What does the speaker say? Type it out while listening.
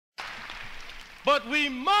But we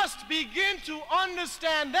must begin to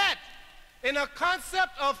understand that in a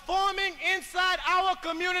concept of forming inside our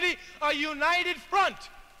community a united front,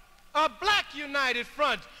 a black united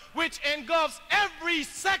front, which engulfs every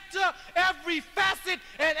sector, every facet,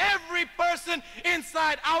 and every person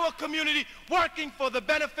inside our community working for the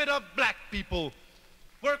benefit of black people.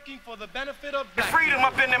 Working for the benefit of black freedom people.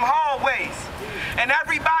 Up in them hallways. And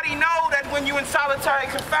everybody know that when you in solitary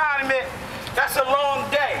confinement, that's a long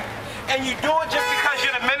day. And you do it just because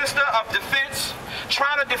you're the Minister of Defense,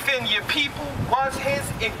 trying to defend your people was his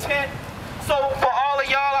intent. So for all of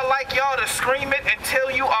y'all, I like y'all to scream it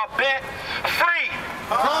until you are bent. Free!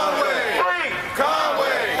 Conway! Free!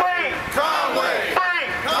 Conway! Free! Conway! Free!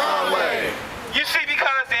 Conway! You see,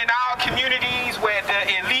 because in our communities where the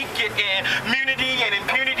elite get immunity and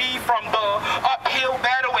impunity from the uphill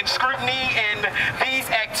battle and scrutiny and these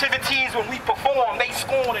activities when we perform, they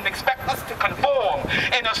scorn and expect us to conform.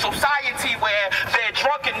 In a society where their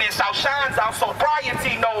drunkenness outshines our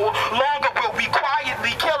sobriety, no longer will we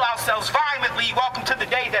quietly kill ourselves violently. Welcome to the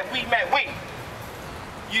day that we met we.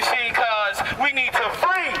 You see, because we need to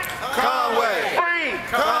free Conway! Free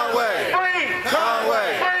Conway! Free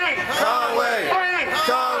Conway! Free Conway! Free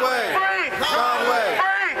Conway! Free Conway!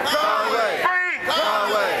 Free Conway! Free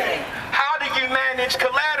Conway! How do you manage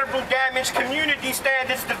collateral damage, community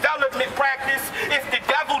standards, development practice? If the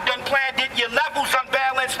devil done planned it, your levels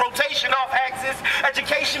unbalanced, rotation off axis,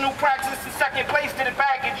 educational practice is second place to the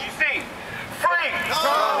baggage, you see. Free!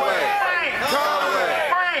 Conway! Free! Conway!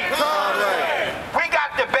 Free! Conway! We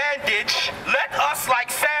got the bandage, let us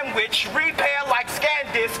like sandwich, repair like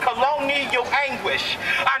Scandis, colonial anguish.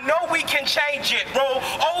 I know we can change it, roll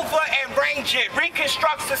over and range it,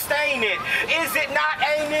 reconstruct, sustain it. Is it not,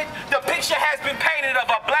 ain't it? The picture has been painted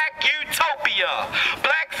of a black utopia,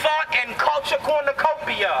 black thought and culture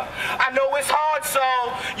cornucopia. I know it's hard, so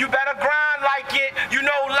you better grind like it. You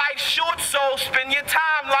know life's short, so spend your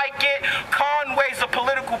time like it. Conway's a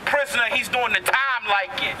political prisoner, he's doing the time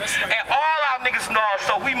like it. And all our niggas know,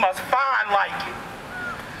 so we must find like it.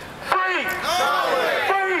 Free!